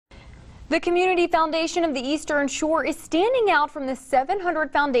The Community Foundation of the Eastern Shore is standing out from the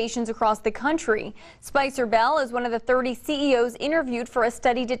 700 foundations across the country. Spicer Bell is one of the 30 CEOs interviewed for a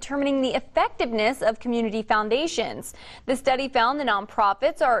study determining the effectiveness of community foundations. The study found the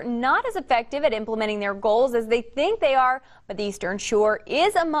nonprofits are not as effective at implementing their goals as they think they are, but the Eastern Shore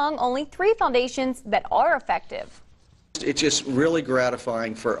is among only 3 foundations that are effective. It's just really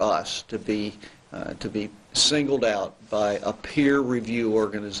gratifying for us to be singled out by a peer review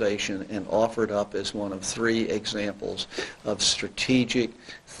organization and offered up as one of 3 examples of strategic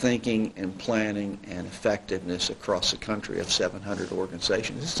thinking and planning and effectiveness across the country of 700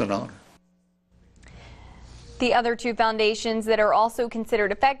 organizations. It's an honor. The other 2 foundations that are also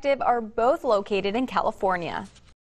considered effective are both located in California.